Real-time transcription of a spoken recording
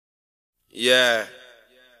Yeah.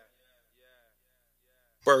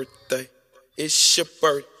 Birthday. It's your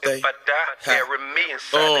birthday. If I die, bury me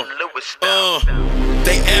inside the Louis style.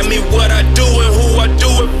 They ask me what I do and who I do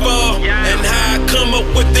it for, and how I come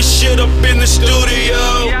up with this shit up in the studio.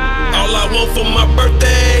 All I want for my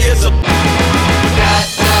birthday is a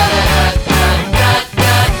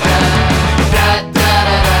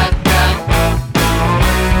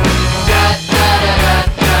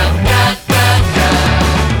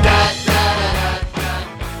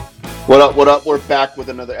What up, what up? We're back with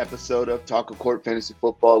another episode of Taco Court Fantasy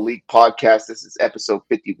Football League Podcast. This is episode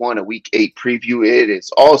 51, a week 8 preview. It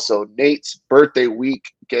is also Nate's birthday week.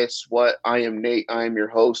 Guess what? I am Nate. I am your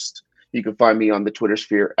host. You can find me on the Twitter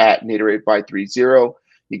sphere at Naterade530.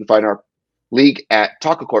 You can find our league at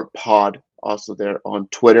Taco Court Pod, also there on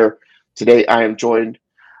Twitter. Today I am joined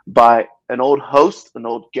by an old host, an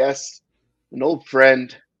old guest, an old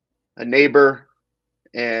friend, a neighbor,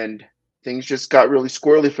 and things just got really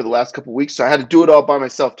squirrely for the last couple of weeks, so I had to do it all by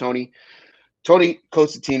myself, Tony. Tony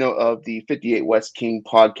Cosentino of the 58 West King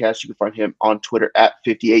podcast. You can find him on Twitter at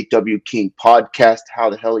 58W King Podcast.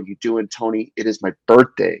 How the hell are you doing, Tony? It is my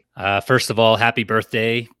birthday. First of all, happy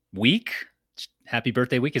birthday week. Happy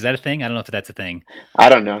birthday week. Is that a thing? I don't know if that's a thing. I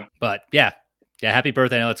don't know. But yeah, happy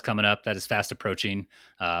birthday. I know it's coming up. That is fast approaching.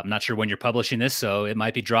 I'm not sure when you're publishing this, so it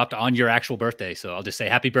might be dropped on your actual birthday. So I'll just say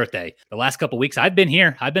happy birthday. The last couple of weeks, I've been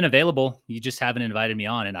here. I've been available. You just haven't invited me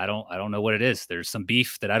on, and I don't know what it is. There's some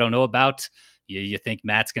beef that I don't know about. You think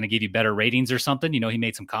Matt's going to give you better ratings or something? You know, he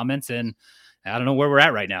made some comments, and I don't know where we're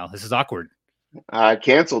at right now. This is awkward. I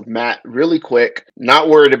canceled Matt really quick. Not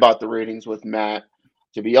worried about the ratings with Matt.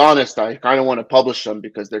 To be honest, I kind of want to publish them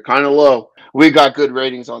because they're kind of low. We got good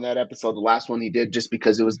ratings on that episode, the last one he did, just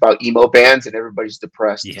because it was about emo bands and everybody's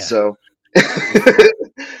depressed. Yeah. So,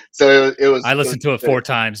 it was. I listened to it 4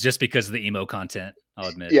 times just because of the emo content. I'll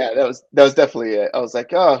admit. Yeah, that was definitely it. I was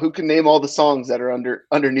like, oh, who can name all the songs that are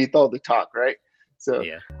underneath all the talk, right? So,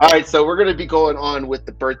 yeah. All right, so we're going to be going on with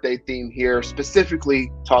the birthday theme here,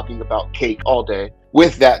 specifically talking about cake all day.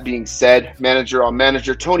 With that being said, manager on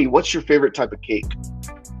manager, Tony, what's your favorite type of cake?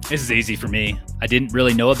 This is easy for me. I didn't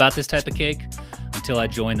really know about this type of cake until I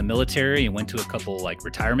joined the military and went to a couple like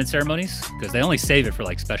retirement ceremonies because they only save it for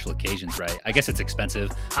like special occasions, right? I guess it's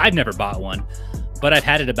expensive. I've never bought one, but I've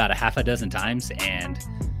had it about a half a dozen times, and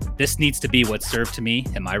this needs to be what's served to me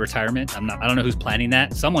in my retirement. I don't know who's planning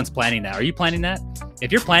that. Someone's planning that. Are you planning that?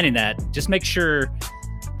 If you're planning that, just make sure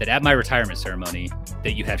that at my retirement ceremony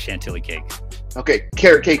that you have chantilly cake. Okay,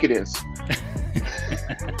 carrot cake it is.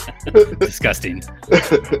 Disgusting.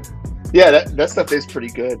 Yeah, that stuff is pretty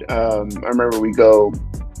good. I remember we go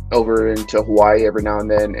over into Hawaii every now and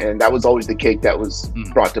then, and that was always the cake that was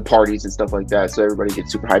brought to parties and stuff like that, so everybody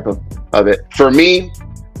gets super hype of it. For me,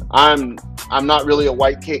 I'm not really a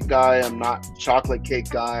white cake guy. I'm not a chocolate cake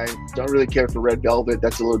guy. Don't really care for red velvet.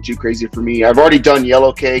 That's a little too crazy for me. I've already done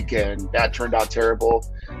yellow cake, and that turned out terrible.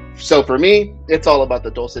 So for me, it's all about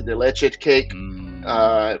the dulce de leche cake.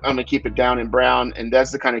 I'm going to keep it down in brown, and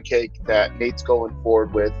that's the kind of cake that Nate's going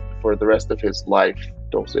forward with for the rest of his life,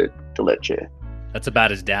 dulce de leche. That's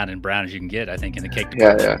about as down and brown as you can get, I think, in the cake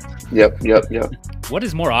department. Yeah. Yep. What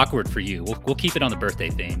is more awkward for you? We'll keep it on the birthday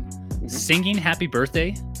theme. Mm-hmm. Singing happy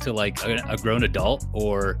birthday to like a grown adult,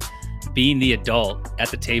 or being the adult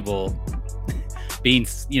at the table being,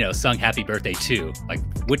 sung happy birthday to? Like,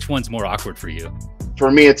 which one's more awkward for you? For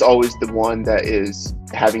me, it's always the one that is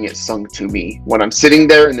having it sung to me. When I'm sitting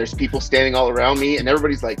there and there's people standing all around me and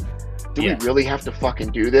everybody's like, do we really have to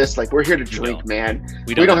fucking do this? Like, we're here to drink, man.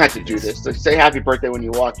 We don't have to do this. So say happy birthday when you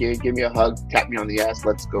walk in, give me a hug, tap me on the ass,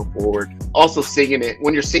 let's go forward. Also singing it.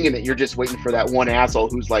 When you're singing it, you're just waiting for that one asshole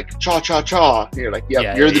who's like, cha, cha, cha. And you're like,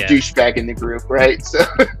 you're the douchebag in the group, right? So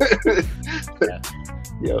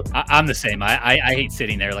Yep. I'm the same. I hate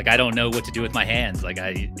sitting there. Like, I don't know what to do with my hands. Like,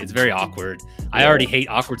 it's very awkward. Yeah. I already hate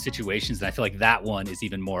awkward situations, and I feel like that one is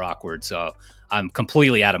even more awkward. So I'm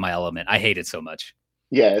completely out of my element. I hate it so much.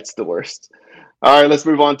 Yeah, it's the worst. All right, let's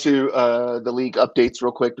move on to the league updates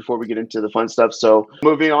real quick before we get into the fun stuff. So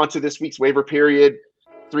moving on to this week's waiver period,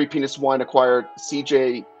 3 Penis Wine acquired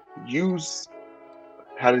CJ Hughes.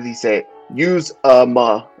 How did he say it?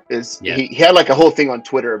 Uzomah. He had like a whole thing on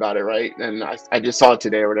Twitter about it, right? And I just saw it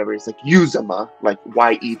today or whatever. It's like Uzomah, like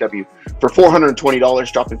YEW, for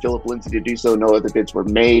 $420, dropping Philip Lindsay to do so. No other bids were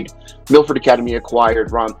made. Milford Academy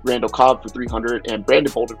acquired Randall Cobb for $300 and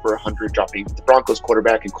Brandon Bolden for $100, dropping the Broncos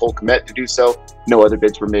quarterback and Cole Kmet to do so. No other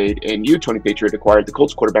bids were made. And Tony Patriot acquired the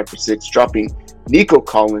Colts quarterback for $6, dropping Nico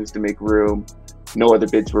Collins to make room. No other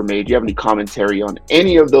bids were made. Do you have any commentary on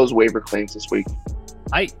any of those waiver claims this week?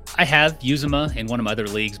 I have Uzomah in one of my other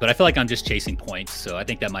leagues, but I feel like I'm just chasing points. So I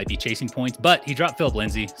think that might be chasing points. But he dropped Philip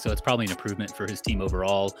Lindsay, so it's probably an improvement for his team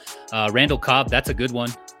overall. Randall Cobb, that's a good one.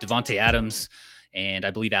 Devontae Adams and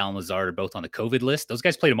I believe Alan Lazard are both on the COVID list. Those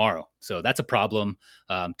guys play tomorrow, so that's a problem.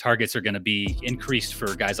 Targets are going to be increased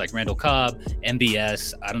for guys like Randall Cobb,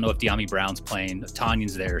 MBS. I don't know if De'Ami Brown's playing.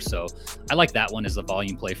 Tanyan's there, so I like that one as a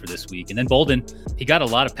volume play for this week. And then Bolden, he got a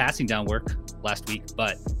lot of passing down work last week,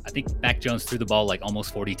 but I think Mac Jones threw the ball like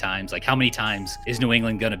almost 40 times. Like, how many times is New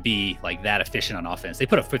England going to be like that efficient on offense? They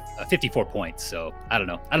put a 54 points, so I don't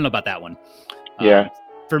know. I don't know about that one. Yeah.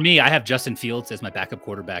 For me, I have Justin Fields as my backup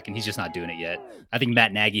quarterback, and he's just not doing it yet. I think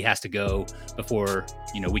Matt Nagy has to go before,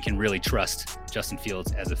 we can really trust Justin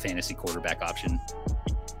Fields as a fantasy quarterback option.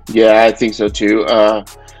 Yeah, I think so too.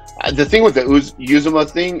 The thing with the Uzomah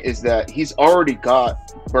thing is that he's already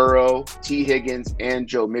got Burrow, T. Higgins, and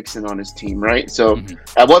Joe Mixon on his team, right? So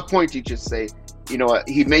at what point do you just say, you know what,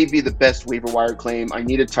 he may be the best waiver wire claim. I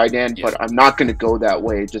need a tight end, but I'm not going to go that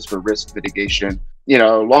way just for risk mitigation.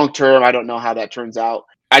 Long term, I don't know how that turns out.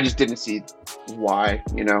 I just didn't see why,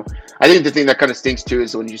 I think the thing that kind of stinks too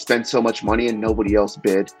is when you spend so much money and nobody else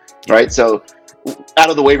bid, right? So out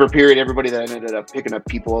of the waiver period, everybody that ended up picking up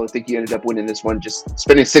people, I think you ended up winning this one, just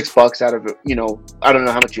spending $6 out of it. I don't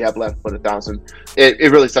know how much you have left, but $1,000.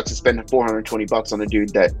 It really sucks to spend $420 on a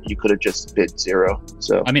dude that you could have just bid zero.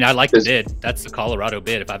 So I mean, I like the bid. That's the Colorado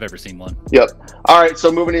bid if I've ever seen one. Yep. All right.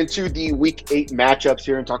 So moving into the Week 8 matchups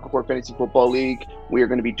here in Taco Court Fantasy Football League, we are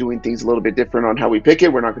going to be doing things a little bit different on how we pick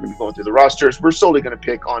it. We're not going to be going through the rosters. We're solely going to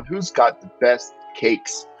pick on who's got the best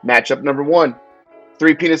cakes. Matchup number 1.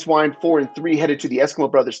 3 Penis Wine 4-3 headed to the Eskimo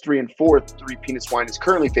Brothers 3-4. 3 Penis Wine is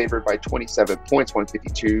currently favored by 27 points.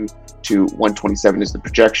 152 to 127 is the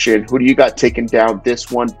projection. Who do you got taking down this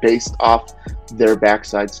one based off their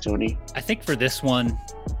backsides, Tony? I think for this one,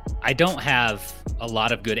 I don't have a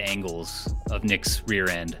lot of good angles of Nick's rear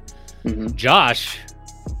end. Josh,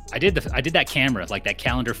 I did that camera, like that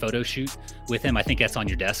calendar photo shoot with him. I think that's on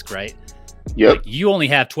your desk, right? Yep. Like, you only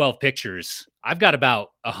have 12 pictures. I've got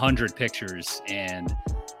about 100 pictures, and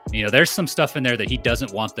there's some stuff in there that he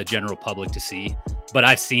doesn't want the general public to see, but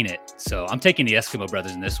I've seen it. So I'm taking the Eskimo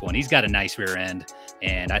Brothers in this one. He's got a nice rear end,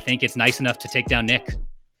 and I think it's nice enough to take down Nick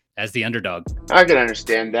as the underdog. I can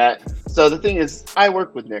understand that. So the thing is, I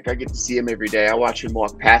work with Nick. I get to see him every day. I watch him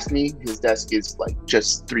walk past me. His desk is like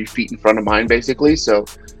just 3 feet in front of mine, basically. So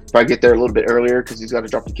if I get there a little bit earlier because he's got to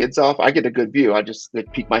drop the kids off, I get a good view. I just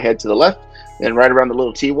peek my head to the left and right around the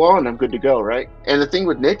little T-wall, and I'm good to go, right? And the thing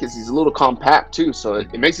with Nick is he's a little compact too, so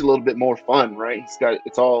it makes it a little bit more fun, right?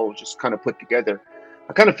 It's all just kind of put together.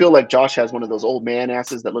 I kind of feel like Josh has one of those old man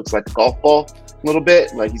asses that looks like a golf ball a little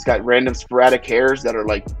bit. Like he's got random sporadic hairs that are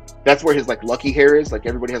like, that's where his like lucky hair is. Like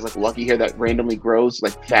everybody has like lucky hair that randomly grows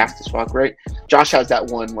like fast as fuck, right? Josh has that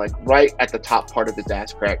one like right at the top part of his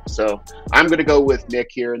ass crack. So I'm going to go with Nick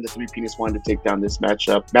here in the 3 Penis Wine to take down this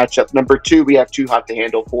matchup. Matchup number 2, we have Too Hot to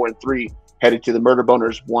Handle 4-3 headed to the Murder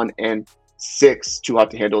Boners 1-6. Too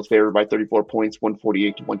Hot to Handle is favored by 34 points.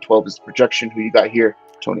 148 to 112 is the projection. Who you got here,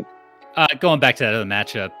 Tony? Going back to that other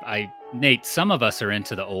matchup, Nate, some of us are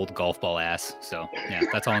into the old golf ball ass. So, yeah,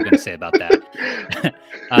 that's all I'm going to say about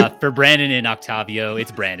that. For Brandon and Octavio,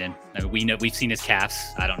 it's Brandon. I mean, we've seen his calves.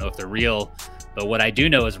 I don't know if they're real, but what I do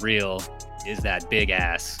know is real is that big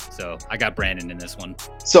ass. So I got Brandon in this one.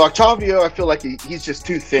 So Octavio, I feel like he's just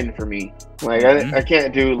too thin for me. Like I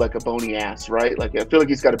can't do like a bony ass, right? Like I feel like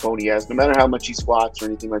he's got a bony ass. No matter how much he squats or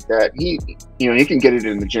anything like that, he can get it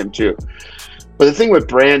in the gym too. But the thing with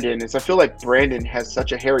Brandon is I feel like Brandon has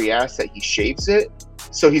such a hairy ass that he shaves it.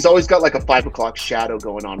 So he's always got like a 5 o'clock shadow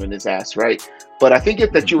going on in his ass, right? But I think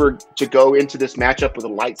if that you were to go into this matchup with a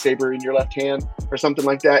lightsaber in your left hand or something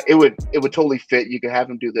like that, it would totally fit. You could have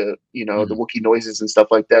him do the, the Wookiee noises and stuff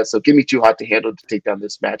like that. So give me Too Hot to Handle to take down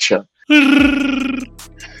this matchup.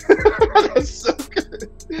 That's so good.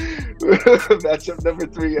 Matchup number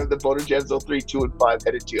 3 of the Boner Jams 03 2-5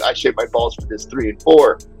 headed to I Shave My Balls for this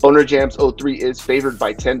 3-4. Boner Jams 03 is favored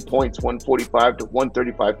by 10 points, 145 to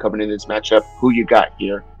 135 coming in this matchup. Who you got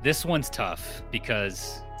here? This one's tough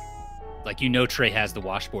because, Trey has the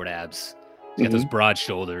washboard abs. He's got those broad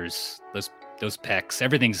shoulders, those pecs.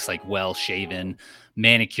 Everything's like well shaven,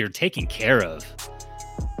 manicured, taken care of.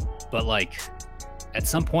 But at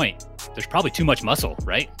some point, there's probably too much muscle,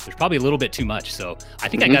 right? There's probably a little bit too much. So I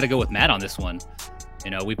think I got to go with Matt on this one.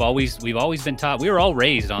 We've always been taught, we were all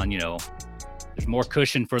raised on, there's more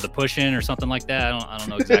cushion for the push-in or something like that. I don't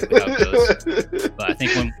know exactly how it goes. But I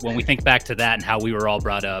think when we think back to that and how we were all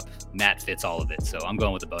brought up, Matt fits all of it. So I'm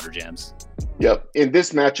going with the Boner Jams. Yep. In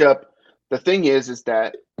this matchup, the thing is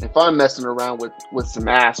that if I'm messing around with some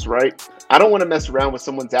ass, right? I don't want to mess around with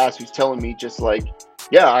someone's ass who's telling me just like,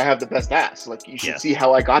 yeah, I have the best ass. Like, you should see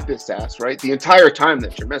how I got this ass, right? The entire time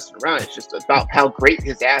that you're messing around, it's just about how great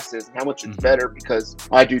his ass is and how much it's better because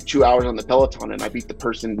I do 2 hours on the Peloton and I beat the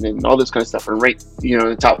person and all this kind of stuff and rate, you know,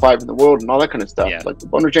 the top 5 in the world and all that kind of stuff. Yeah. Like the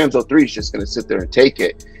Boner Jams 03 is just going to sit there and take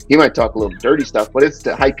it. He might talk a little dirty stuff, but it's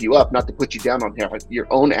to hype you up, not to put you down on here.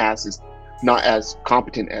 Your own ass is not as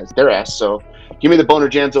competent as their ass. So give me the Boner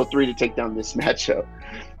Jams 03 to take down this matchup.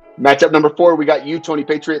 Matchup number 4, we got you, Tony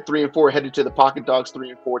Patriot, 3-4, headed to the Pocket Dogs,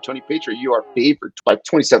 3-4. Tony Patriot, you are favored by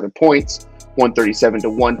 27 points, 137 to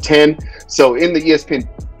 110. So in the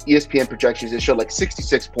ESPN projections, it showed like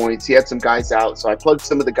 66 points. He had some guys out, so I plugged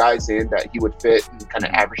some of the guys in that he would fit and kind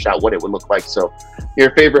of averaged out what it would look like. So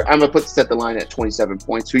your favorite, I'm going to set the line at 27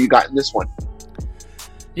 points. Who you got in this one?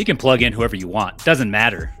 You can plug in whoever you want. Doesn't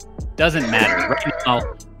matter.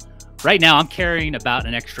 Right now, I'm carrying about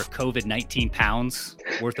an extra COVID-19 pounds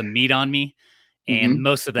worth of meat on me, and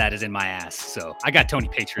most of that is in my ass. So I got Tony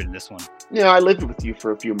Patriot in this one. Yeah, I lived with you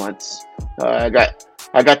for a few months. I got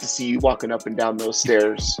to see you walking up and down those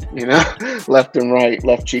stairs, you know, left and right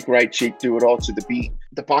cheek, do it all to the beat.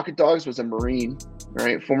 The Pocket Dogs was a Marine,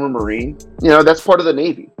 right? Former Marine. You know, that's part of the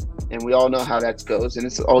Navy. And we all know how that goes. And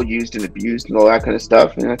it's all used and abused and all that kind of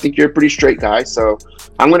stuff. And I think you're a pretty straight guy. So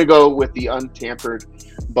I'm going to go with the untampered,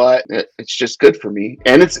 but it's just good for me.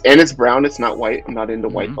 And it's brown. It's not white. I'm not into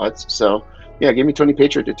white butts. So yeah, give me Tony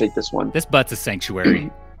Patriot to take this one. This butt's a sanctuary.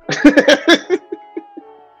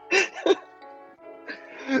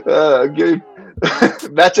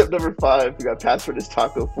 Matchup number 5, we got Password is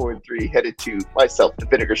Taco 4-3, headed to myself, the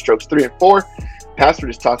Vinegar Strokes 3-4. Password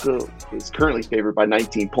is Taco is currently favored by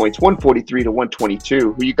 19 points, 143 to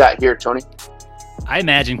 122. Who you got here, Tony? I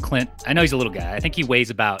imagine Clint, I know he's a little guy. I think he weighs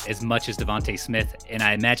about as much as Devontae Smith, and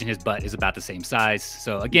I imagine his butt is about the same size.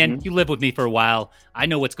 So again, you lived with me for a while. I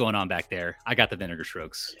know what's going on back there. I got the Vinegar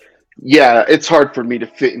Strokes. Yeah, it's hard for me to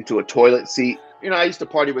fit into a toilet seat. You know, I used to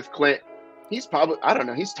party with Clint. He's probably, I don't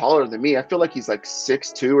know, he's taller than me. I feel like he's like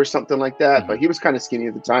 6'2" or something like that, but he was kind of skinny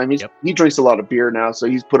at the time. He drinks a lot of beer now, so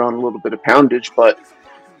he's put on a little bit of poundage, but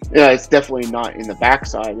yeah, it's definitely not in the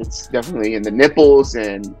backside. It's definitely in the nipples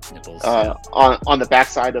and on the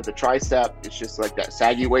backside of the tricep. It's just like that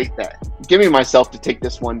saggy weight that give me myself to take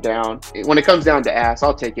this one down. When it comes down to ass,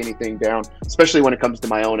 I'll take anything down, especially when it comes to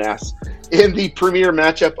my own ass. In the premier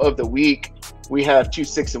matchup of the week, we have 2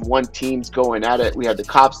 6-1 teams going at it. We have the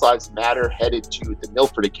Cops Lives Matter headed to the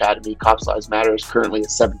Milford Academy. Cops Lives Matter is currently a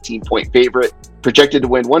 17-point favorite, projected to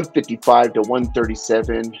win 155 to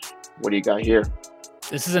 137. What do you got here?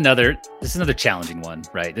 This is another challenging one,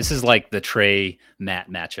 right? This is like the Trey Matt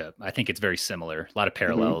matchup. I think it's very similar. A lot of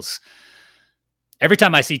parallels. Every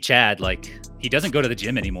time I see Chad, like, he doesn't go to the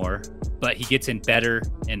gym anymore, but he gets in better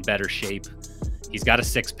and better shape. He's got a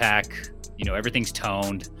 6-pack. You know, everything's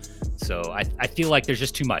toned. So I feel like there's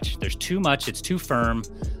just too much. There's too much. It's too firm.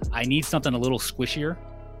 I need something a little squishier.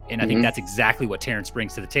 And I think that's exactly what Terrence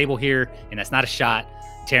brings to the table here. And that's not a shot.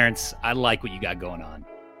 Terrence, I like what you got going on.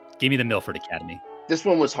 Give me the Milford Academy. This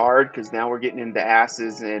one was hard because now we're getting into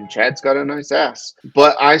asses and Chad's got a nice ass.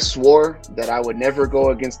 But I swore that I would never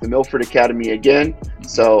go against the Milford Academy again.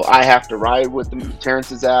 So I have to ride with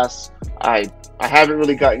Terrence's ass. I haven't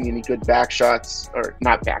really gotten any good back shots, or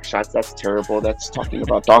not back shots. That's terrible. That's talking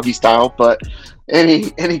about doggy style. But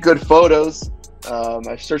any good photos.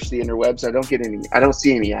 I've searched the interwebs. I don't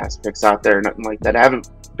see any ass pics out there, nothing like that. I haven't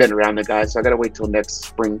been around the guys, so I got to wait till next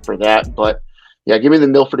spring for that. But yeah, give me the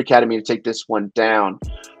Milford Academy to take this one down.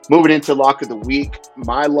 Moving into lock of the week.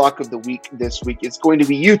 My lock of the week this week is going to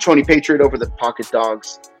be you, Tony Patriot, over the Pocket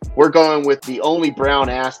Dogs. We're going with the only brown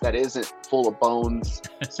ass that isn't full of bones.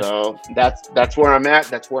 So that's where I'm at.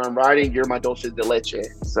 That's where I'm riding. You're my dulce de leche.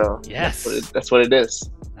 So yes, that's what it is.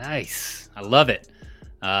 Nice. I love it.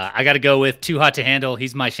 I got to go with Too Hot to Handle.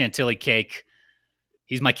 He's my Chantilly cake.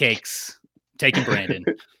 He's my cakes. Taking Brandon.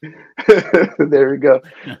 There we go.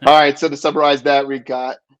 All right. So to summarize that, we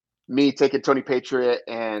got me taking Tony Patriot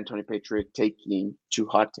and Tony Patriot taking Too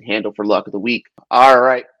Hot to Handle for lock of the week. All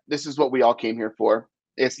right. This is what we all came here for.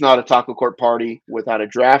 It's not a taco court party without a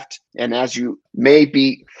draft. And as you may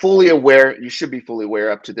be fully aware, you should be fully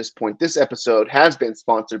aware up to this point, this episode has been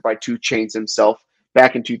sponsored by 2 Chainz himself.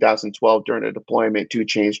 Back in 2012, during a deployment, 2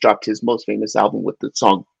 Chainz dropped his most famous album with the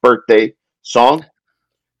song Birthday Song,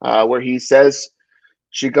 where he says,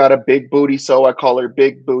 "She got a big booty, so I call her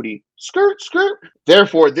Big Booty. Skirt, skirt."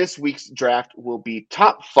 Therefore, this week's draft will be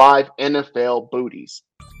top 5 NFL booties.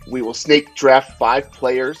 We will snake draft 5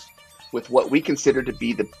 players with what we consider to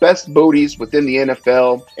be the best booties within the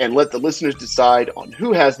NFL and let the listeners decide on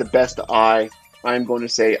who has the best eye I'm going to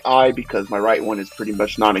say I because my right one is pretty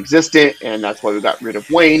much non-existent, and that's why we got rid of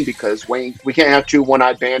Wayne, because Wayne, we can't have two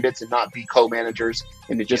one-eyed bandits and not be co-managers,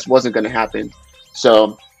 and it just wasn't going to happen.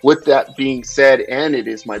 So with that being said, and it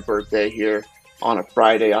is my birthday here on a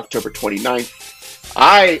Friday, October 29th,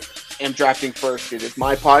 I am drafting first. It is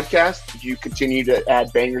my podcast. You continue to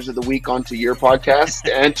add bangers of the week onto your podcast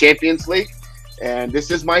and Champions League, and this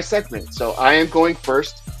is my segment. So I am going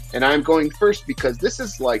first. And I'm going first because this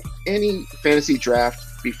is like any fantasy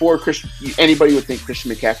draft before anybody would think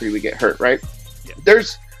Christian McCaffrey would get hurt, right? Yeah.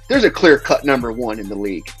 There's a clear-cut number one in the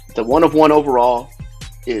league. The 1 of 1 overall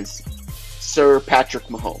is Sir Patrick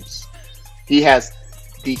Mahomes. He has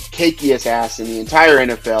the cakiest ass in the entire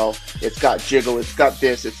NFL. It's got jiggle. It's got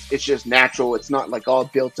this. It's just natural. It's not like all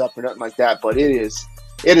built up or nothing like that, but it is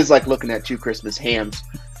like looking at two Christmas hams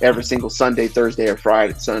every single Sunday, Thursday, or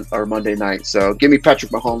Friday, or Monday night. So give me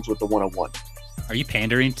Patrick Mahomes with the 1 of 1. Are you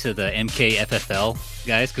pandering to the MKFFL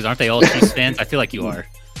guys? Because aren't they all Chiefs fans? I feel like you are.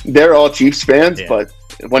 They're all Chiefs fans, but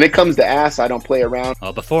when it comes to ass, I don't play around.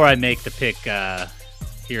 Well, before I make the pick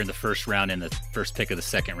here in the first round and the first pick of the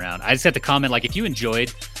second round, I just have to comment, like, if you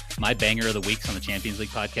enjoyed my banger of the weeks on the Champions League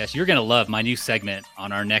podcast, you're going to love my new segment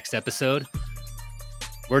on our next episode.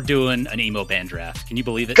 We're doing an emo band draft. Can you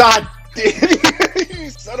believe it? God damn, you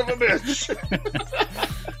son of a bitch.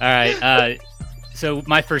 All right. So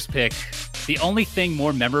my first pick, the only thing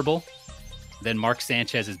more memorable than Mark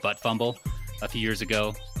Sanchez's butt fumble a few years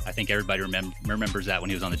ago, I think everybody remembers that when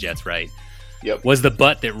he was on the Jets, right? Yep. Was the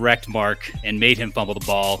butt that wrecked Mark and made him fumble the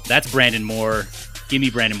ball. That's Brandon Moore. Give me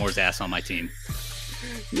Brandon Moore's ass on my team.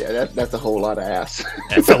 Yeah, that's a whole lot of ass.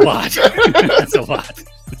 That's a lot. That's a lot.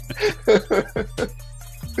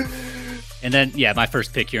 And then, my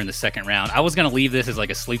first pick here in the second round. I was going to leave this as like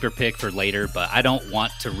a sleeper pick for later, but I don't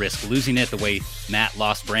want to risk losing it the way Matt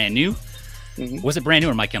lost Brand New. Mm-hmm. Was it Brand New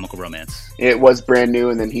or My Chemical Romance? It was Brand New,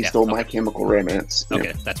 and then he stole My Chemical Romance. Yeah.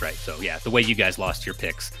 Okay, that's right. So, the way you guys lost your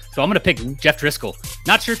picks. So I'm going to pick Jeff Driscoll.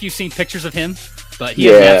 Not sure if you've seen pictures of him, but he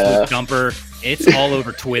has an absolute jumper. It's all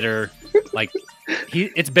over Twitter. Like,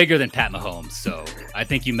 it's bigger than Pat Mahomes, so I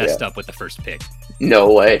think you messed up with the first pick.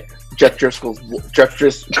 No way. Jeff Driscoll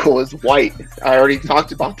is white. I already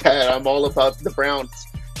talked about that. I'm all about the Browns.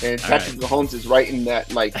 And Patrick Mahomes is right in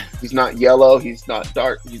that, like, he's not yellow, he's not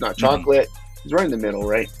dark, he's not chocolate. Mm-hmm. He's right in the middle,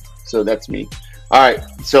 right? So that's me. All right.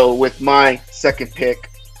 So with my second pick,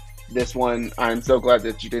 this one, I'm so glad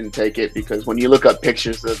that you didn't take it, because when you look up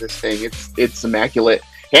pictures of this thing, it's immaculate.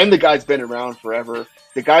 And the guy's been around forever.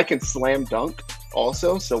 The guy can slam dunk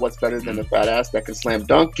also. So what's better than a fat ass that can slam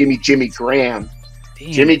dunk? Give me Jimmy Graham.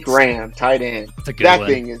 Damn. Jimmy Graham, tight end. That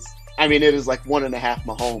thing is, it is like 1.5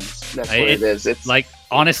 Mahomes. That's what it is. It's like,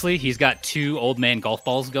 honestly, he's got 2 old man golf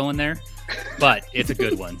balls going there, but it's a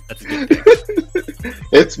good one. That's a good pick.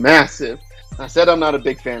 It's massive. I said I'm not a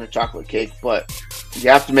big fan of chocolate cake, but you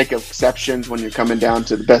have to make exceptions when you're coming down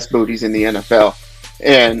to the best booties in the NFL.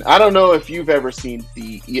 And I don't know if you've ever seen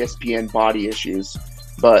the ESPN body issues,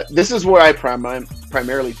 but this is where I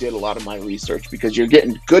primarily did a lot of my research, because you're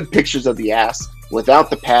getting good pictures of the ass without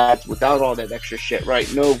the pads, without all that extra shit,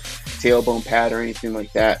 right? No tailbone pad or anything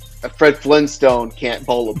like that. A Fred Flintstone can't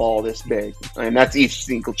bowl a ball this big, and that's each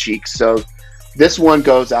single cheek. So this one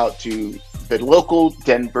goes out to the local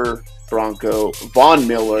Denver Bronco, Von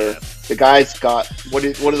Miller. The guy's got, what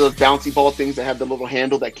are those bouncy ball things that have the little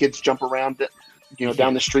handle that kids jump around,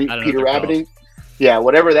 down the street, Peter Rabbiting? Yeah,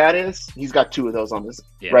 whatever that is, he's got 2 of those on his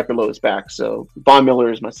right below his back. So Von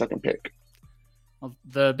Miller is my second pick. Well,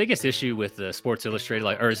 the biggest issue with the Sports Illustrated,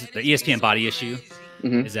 or the ESPN body issue,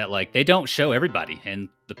 is that, like, they don't show everybody, and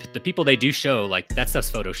the people they do show, like, that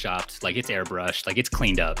stuff's photoshopped, like, it's airbrushed, like, it's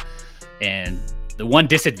cleaned up. And the one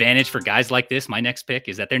disadvantage for guys like this, my next pick,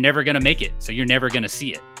 is that they're never going to make it, so you're never going to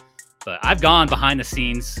see it. But I've gone behind the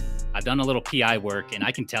scenes, I've done a little PI work, and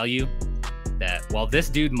I can tell you that while this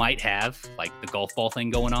dude might have, like, the golf ball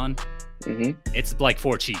thing going on, it's like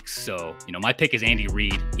 4 cheeks. So, my pick is Andy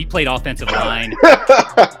Reid. He played offensive line.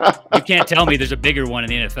 You can't tell me there's a bigger one in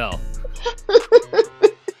the NFL.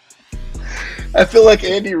 I feel like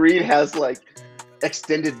Andy Reid has, like,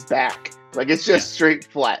 extended back. Like, it's just straight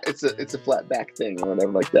flat. It's a flat back thing or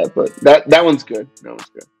whatever like that. But that one's good. That one's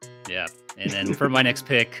good. Yeah. And then for my next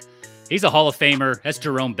pick, he's a Hall of Famer. That's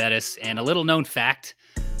Jerome Bettis. And a little known fact,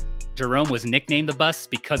 Jerome was nicknamed the Bus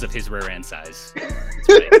because of his rear end size. That's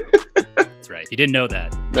right. That's right. You didn't know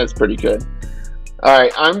that. That's pretty good. All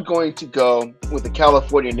right. I'm going to go with the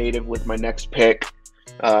California native with my next pick.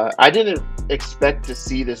 I didn't expect to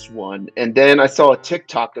see this one. And then I saw a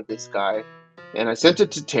TikTok of this guy, and I sent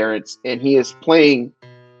it to Terrence, and he is playing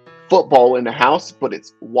football in the house, but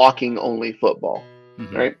it's walking only football,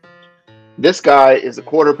 right? This guy is a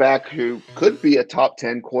quarterback who could be a top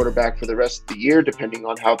 10 quarterback for the rest of the year, depending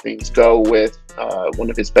on how things go with one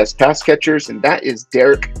of his best pass catchers, and that is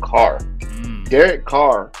Derek Carr. Derek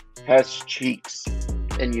Carr has cheeks,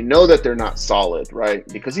 and you know that they're not solid, right?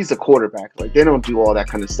 Because he's a quarterback. Like, they don't do all that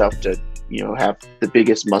kind of stuff to, have the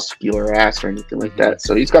biggest muscular ass or anything like that.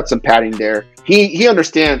 So he's got some padding there. He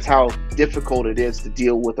understands how difficult it is to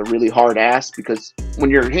deal with a really hard ass, because when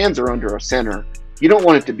your hands are under a center, you don't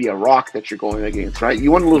want it to be a rock that you're going against, right?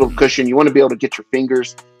 You want a little cushion. You want to be able to get your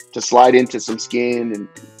fingers to slide into some skin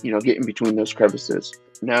and, get in between those crevices.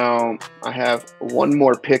 Now, I have one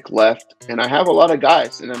more pick left, and I have a lot of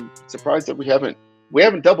guys, and I'm surprised that we haven't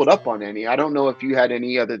doubled up on any. I don't know if you had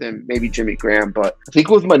any other than maybe Jimmy Graham, but I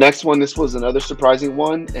think with my next one, this was another surprising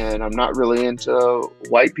one, and I'm not really into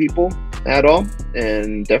white people at all,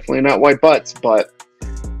 and definitely not white butts, but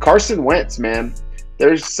Carson Wentz, man.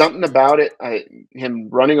 There's something about it. Him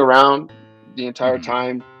running around the entire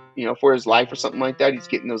time, for his life or something like that. He's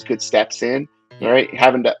getting those good steps in, right?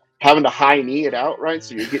 Having to high knee it out, right?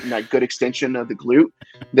 So you're getting that good extension of the glute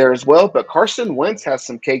there as well. But Carson Wentz has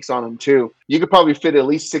some cakes on him too. You could probably fit at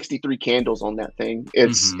least 63 candles on that thing.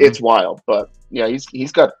 It's wild, but yeah,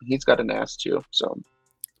 he's got an ass too. So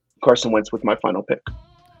Carson Wentz with my final pick.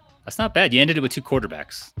 That's not bad. You ended it with two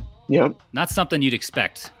quarterbacks. Yeah, not something you'd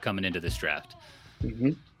expect coming into this draft.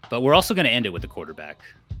 But we're also going to end it with the quarterback,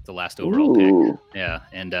 the last overall pick. Yeah,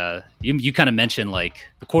 and you kind of mentioned like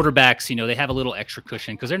the quarterbacks. They have a little extra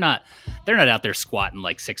cushion because they're not out there squatting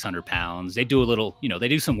like 600 pounds. They do a little, they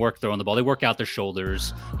do some work throwing the ball. They work out their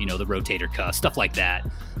shoulders, the rotator cuff, stuff like that.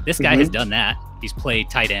 This guy has done that. He's played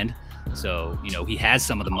tight end, so he has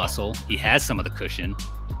some of the muscle. He has some of the cushion.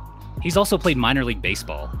 He's also played minor league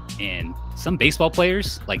baseball, and some baseball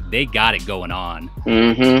players, like, they got it going on.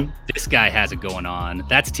 This guy has it going on.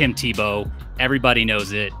 That's Tim Tebow. Everybody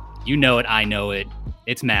knows it. You know it. I know it.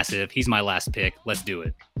 It's massive. He's my last pick. Let's do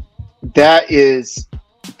it. That is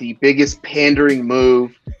the biggest pandering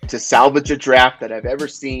move to salvage a draft that I've ever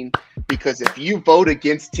seen, because if you vote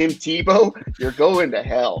against Tim Tebow, you're going to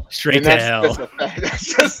hell. Straight to hell.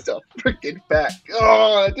 That's just a freaking fact.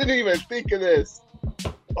 Oh, I didn't even think of this.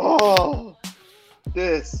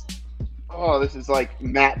 This is like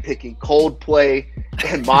Matt picking Coldplay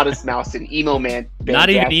and Modest Mouse and Emo Man. Not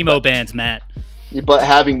even emo bands, Matt. But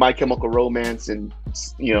having My Chemical Romance and,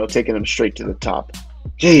 taking them straight to the top.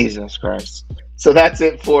 Jesus Christ. So that's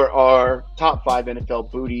it for our top 5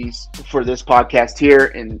 NFL booties for this podcast here.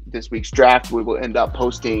 In this week's draft, we will end up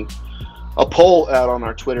posting a poll out on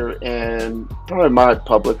our Twitter and probably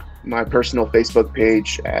my personal Facebook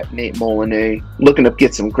page at Nate Molinet, looking to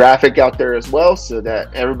get some graphic out there as well so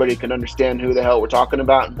that everybody can understand who the hell we're talking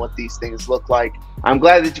about and what these things look like. I'm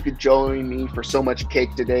glad that you could join me for so much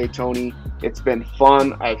cake today, Tony. It's been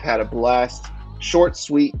fun. I've had a blast. Short,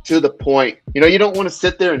 sweet, to the point. You don't want to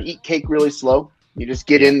sit there and eat cake really slow. You just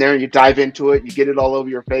get in there, you dive into it, you get it all over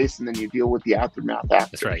your face, and then you deal with the aftermath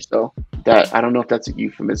after. That's right. So that, I don't know if that's a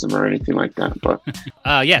euphemism or anything like that, but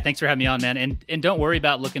yeah, thanks for having me on, man. And don't worry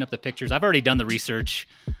about looking up the pictures. I've already done the research.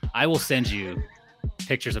 I will send you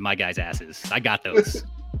pictures of my guys' asses. I got those.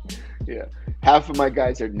 Yeah. Half of my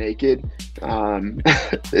guys are naked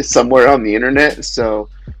somewhere on the internet, so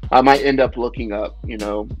I might end up looking up,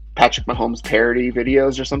 Patrick Mahomes parody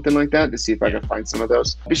videos or something like that to see if I can find some of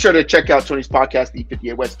those. Be sure to check out Tony's podcast, the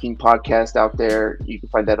 58 West King podcast out there. You can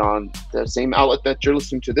find that on the same outlet that you're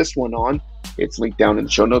listening to this one on. It's linked down in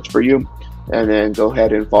the show notes for you. And then go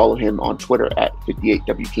ahead and follow him on Twitter at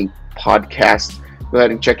 58W King Podcast. Go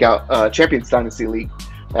ahead and check out Champions Dynasty League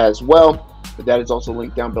as well. But that is also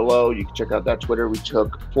linked down below. You can check out that Twitter. We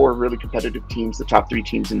took 4 really competitive teams, the top 3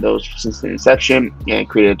 teams in those since the inception, and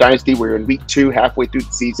created a dynasty. We're in week 2, halfway through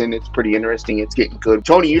the season. It's pretty interesting. It's getting good.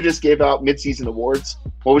 Tony, you just gave out midseason awards.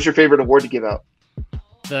 What was your favorite award to give out?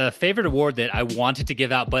 The favorite award that I wanted to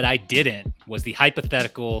give out, but I didn't, was the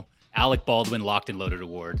hypothetical Alec Baldwin Locked and Loaded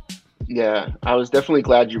Award. Yeah, I was definitely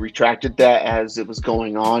glad you retracted that as it was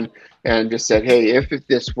going on and just said, hey, if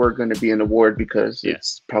this were going to be an award, because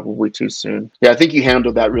it's probably too soon. Yeah, I think you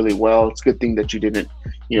handled that really well. It's a good thing that you didn't,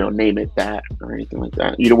 name it that or anything like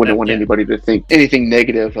that. You wouldn't want anybody to think anything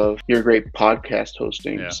negative of your great podcast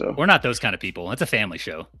hosting. Yeah. So we're not those kind of people. It's a family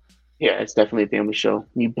show. Yeah, it's definitely a family show.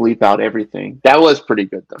 You bleep out everything. That was pretty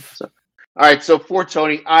good, though. So, all right, so for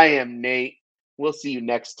Tony, I am Nate. We'll see you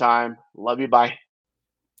next time. Love you. Bye.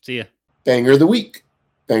 See ya. Banger of the Week.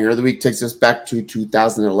 Banger of the Week takes us back to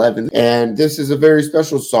 2011. And this is a very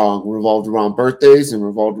special song revolved around birthdays and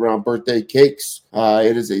revolved around birthday cakes.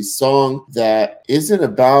 It is a song that isn't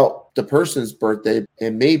about the person's birthday.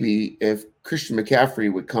 And maybe if Christian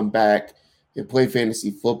McCaffrey would come back and play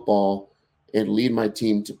fantasy football, and lead my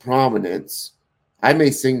team to prominence, I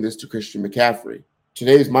may sing this to Christian McCaffrey.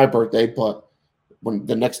 Today is my birthday, but when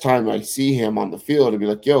the next time I see him on the field, I'll be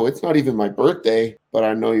like, yo, it's not even my birthday, but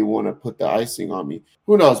I know you want to put the icing on me.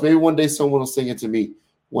 Who knows? Maybe one day someone will sing it to me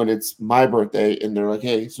when it's my birthday and they're like,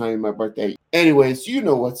 hey, it's not even my birthday. Anyways, you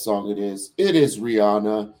know what song it is. It is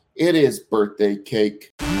Rihanna. It is Birthday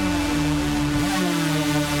Cake.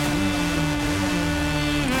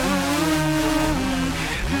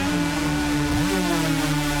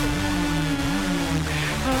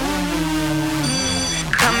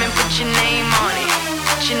 Your name on it,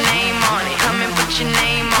 put your name on it. Come and put your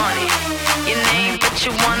name on it. Your name, but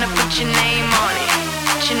you wanna put your name on it.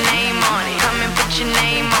 Put your name on it. Come and put your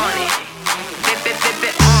name on it.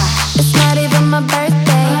 It's not even my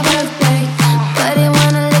birthday, but I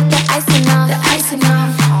wanna lick the icing off.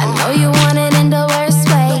 I know you want it in the worst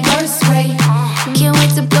way. Can't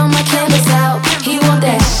wait to blow my candles out. He want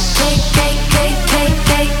that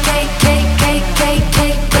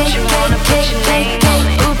cake.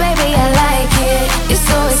 Ooh, baby, I like it. You're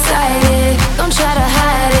so excited. Don't try to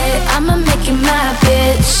hide it. I'ma make you my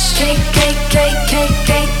bitch. Cake.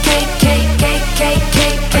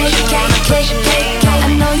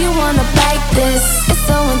 I know you wanna bite this. It's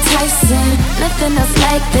so enticing. Nothing else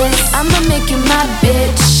like this. I'ma make you my bitch.